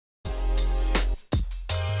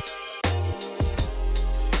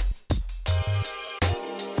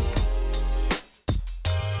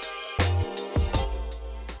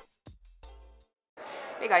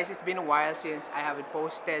guys, it's been a while since I haven't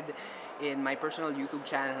posted in my personal YouTube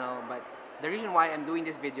channel, but the reason why I'm doing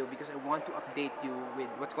this video because I want to update you with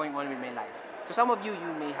what's going on with my life. To some of you,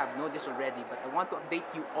 you may have noticed already, but I want to update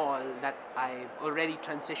you all that I've already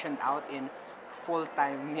transitioned out in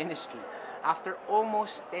full-time ministry after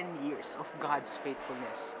almost 10 years of God's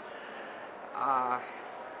faithfulness.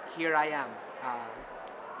 Here I am,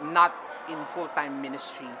 not in full-time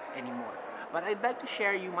ministry anymore. But I'd like to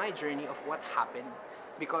share you my journey of what happened,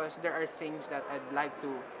 because there are things that I'd like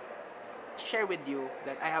to share with you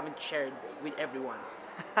that I haven't shared with everyone.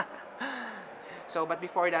 But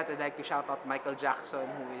before that, I'd like to shout out Michael Jackson,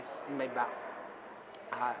 who is in my back.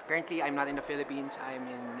 Currently, I'm not in the Philippines, I'm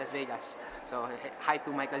in Las Vegas. So, hi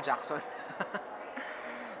to Michael Jackson.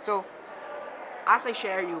 So, as I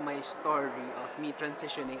share you my story of me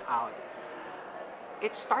transitioning out,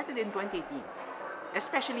 it started in 2018.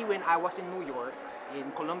 Especially when I was in New York,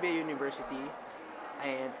 in Columbia University,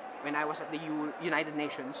 and when I was at the United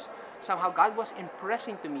Nations, somehow God was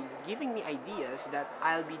impressing to me, giving me ideas that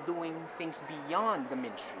I'll be doing things beyond the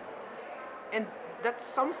ministry. And that's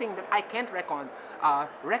something that I can't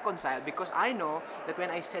reconcile, because I know that when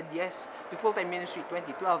I said yes to full-time ministry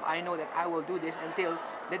 2012, I know that I will do this until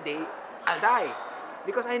the day I'll die,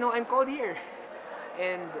 because I know I'm called here.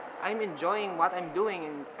 And I'm enjoying what I'm doing,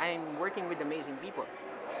 and I'm working with amazing people.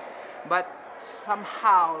 But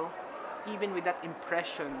somehow, even with that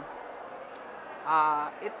impression,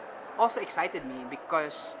 it also excited me,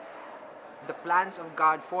 because the plans of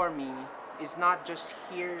God for me is not just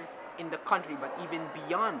here in the country, but even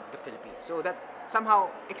beyond the Philippines. So that somehow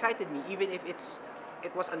excited me, even if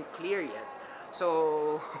it was unclear yet.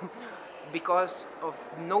 So because of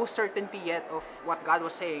no certainty yet of what God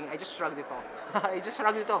was saying, I just shrugged it off. I just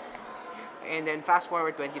shrugged it off. And then fast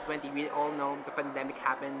forward 2020, we all know the pandemic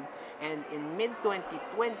happened. And in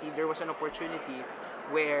mid-2020, there was an opportunity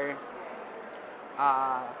where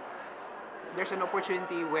I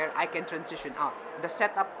can transition out. The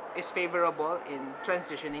setup is favorable in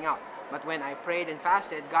transitioning out. But when I prayed and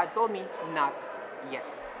fasted, God told me, not yet.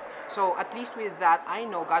 So at least with that, I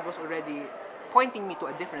know God was already pointing me to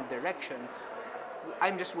a different direction.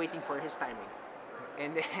 I'm just waiting for His timing.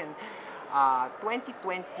 And then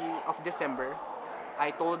 2020 of December,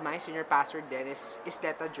 I told my senior pastor, Dennis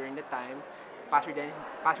Isleta, during the time, Pastor Dennis,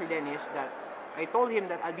 that I told him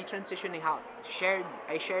that I'll be transitioning out.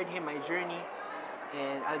 I shared him my journey,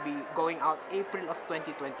 and I'll be going out April of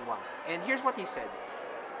 2021. And here's what he said: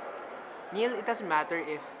 Neil, it doesn't matter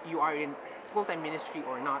if you are in full-time ministry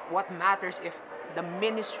or not. What matters if the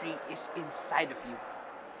ministry is inside of you.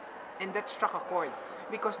 And that struck a chord,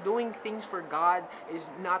 because doing things for God is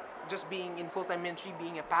not just being in full-time ministry,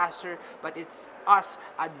 being a pastor, but it's us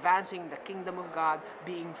advancing the kingdom of God,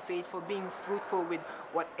 being faithful, being fruitful with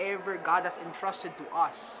whatever God has entrusted to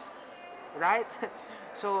us, right?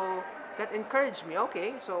 So that encouraged me.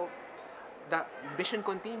 Okay, so the mission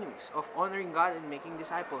continues of honoring God and making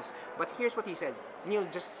disciples. But here's what he said: Neil,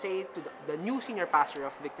 just say to the new senior pastor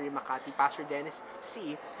of Victory Makati, Pastor Dennis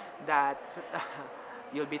C., that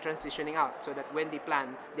you'll be transitioning out, so that when they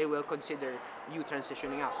plan, they will consider you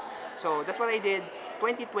transitioning out. So that's what I did.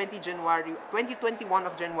 2021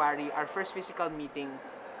 of January, our first physical meeting,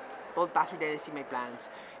 told Pastor Dennis C. my plans,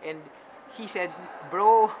 and he said,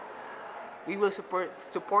 bro, we will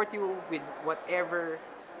support you with whatever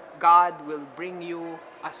God will bring you.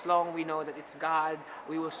 As long we know that it's God,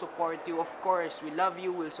 we will support you. Of course, we love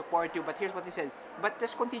you, we'll support you. But here's what he said: but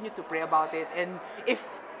just continue to pray about it, and if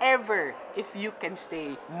you can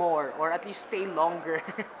stay more, or at least stay longer.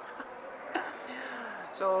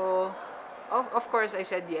 So of course I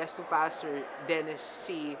said yes to Pastor Dennis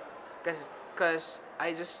C, because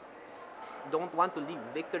I just don't want to leave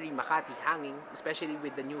Victory Makati hanging, especially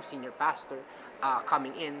with the new senior pastor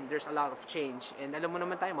coming in. There's a lot of change, and alam mo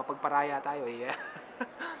naman tayo, mapagparaya tayo eh.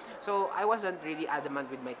 So I wasn't really adamant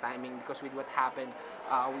with my timing, because with what happened,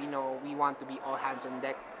 we know we want to be all hands on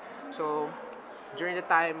deck. So during the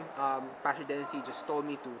time, Pastor Dennis just told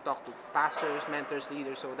me to talk to pastors, mentors,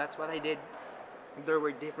 leaders. So that's what I did. There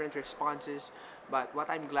were different responses, but what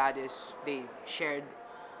I'm glad is they shared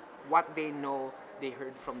what they know they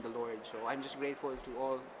heard from the Lord. So I'm just grateful to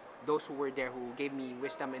all those who were there, who gave me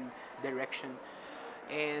wisdom and direction.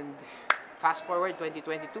 And fast forward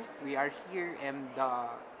 2022, we are here, and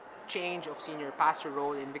the change of senior pastor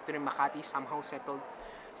role in Victory Makati somehow settled.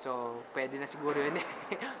 So pwede na siguro yun.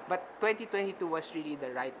 But 2022 was really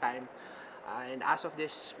the right time. And as of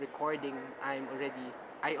this recording, I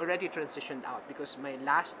already transitioned out, because my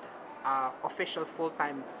last official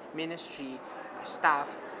full-time ministry staff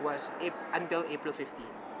was until April 15.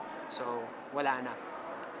 So wala na.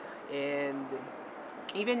 And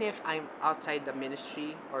even if I'm outside the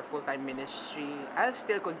ministry or full-time ministry, I'll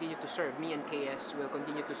still continue to serve. Me and KS will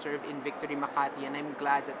continue to serve in Victory Makati, and I'm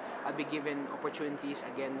glad that I'll be given opportunities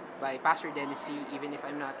again by Pastor Dennis C, even if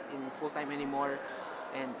I'm not in full-time anymore.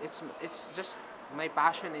 And it's just my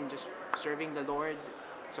passion and just serving the Lord.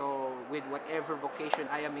 So with whatever vocation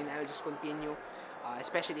I am in, I'll just continue,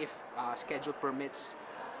 especially if schedule permits.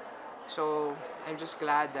 So I'm just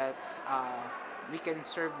glad that we can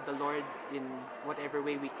serve the Lord in whatever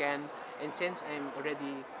way we can. And since I'm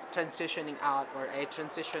already transitioning out, or I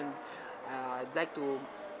transitioned, I'd like to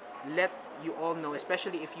let you all know,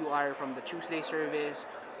 especially if you are from the Tuesday service,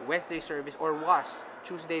 Wednesday service, or was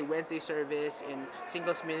Tuesday, Wednesday service in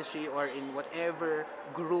singles ministry, or in whatever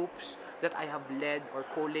groups that I have led or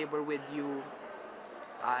co-labor with you.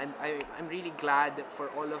 I'm really glad for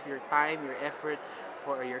all of your time, your effort,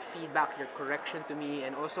 for your feedback, your correction to me,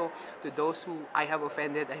 and also to those who I have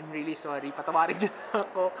offended. I'm really sorry. Patawarin niyo na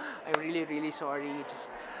ako. I'm really, really sorry. Just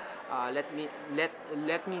let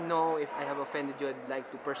me know if I have offended you. I'd like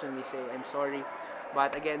to personally say I'm sorry.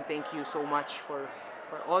 But again, thank you so much for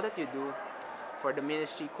all that you do, for the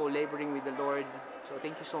ministry, co-laboring with the Lord. So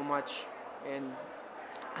thank you so much, and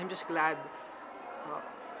I'm just glad.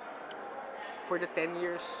 For the 10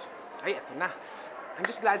 years, ito na. I'm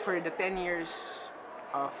just glad for the 10 years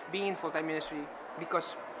of being in full-time ministry,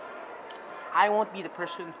 because I won't be the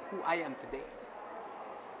person who I am today.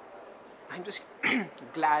 I'm just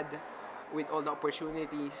glad with all the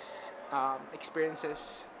opportunities,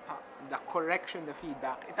 experiences, the correction, the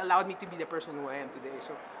feedback. It allowed me to be the person who I am today.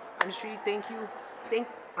 So I'm just really thank you.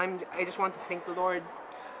 I just want to thank the Lord,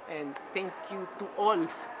 and thank you to all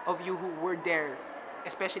of you who were there,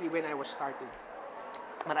 especially when I was starting.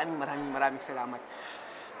 Maraming salamat.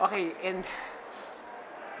 Okay, and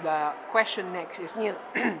the question next is, Neil,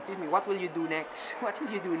 excuse me, what will you do next? What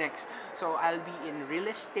will you do next? So I'll be in real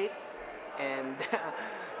estate, and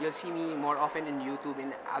you'll see me more often in YouTube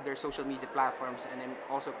and other social media platforms. And I'm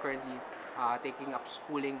also currently taking up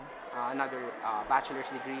schooling, another bachelor's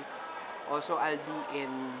degree. Also, I'll be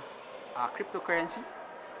in cryptocurrency.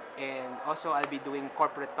 And also I'll be doing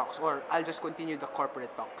corporate talks, or I'll just continue the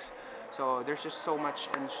corporate talks. So there's just so much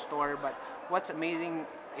in store. But what's amazing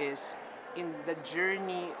is, in the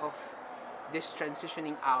journey of this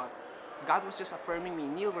transitioning out, God was just affirming me,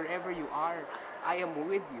 Neil, wherever you are, I am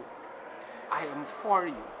with you. I am for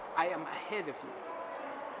you. I am ahead of you.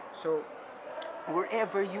 So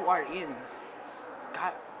wherever you are in,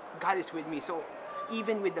 God is with me. So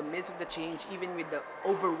even with the midst of the change, even with the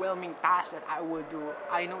overwhelming task that I will do,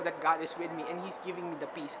 I know that God is with me, and He's giving me the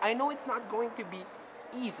peace. I know it's not going to be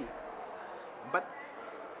easy, but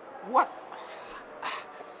what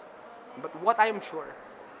I am sure,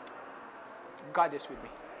 God is with me.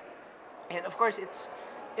 And of course, it's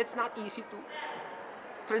not easy to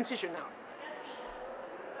transition out,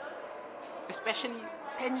 especially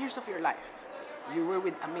 10 years of your life. You were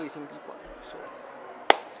with amazing people. So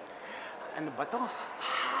ano ba to?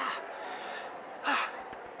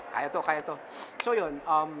 Kaya to. So yun,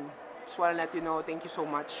 just wanna let you know, thank you so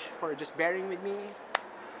much for just bearing with me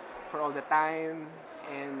for all the time.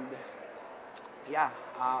 And yeah,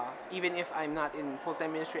 even if I'm not in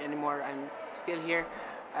full-time ministry anymore, I'm still here.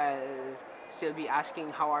 I'll still be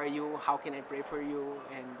asking, how are you? How can I pray for you?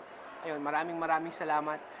 And ayun, maraming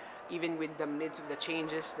salamat. Even with the midst of the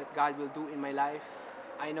changes that God will do in my life,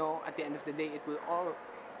 I know at the end of the day, it will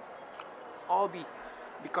all be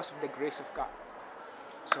because of the grace of God.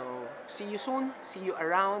 So see you soon, see you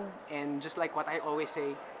around, and just like what I always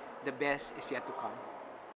say, the best is yet to come.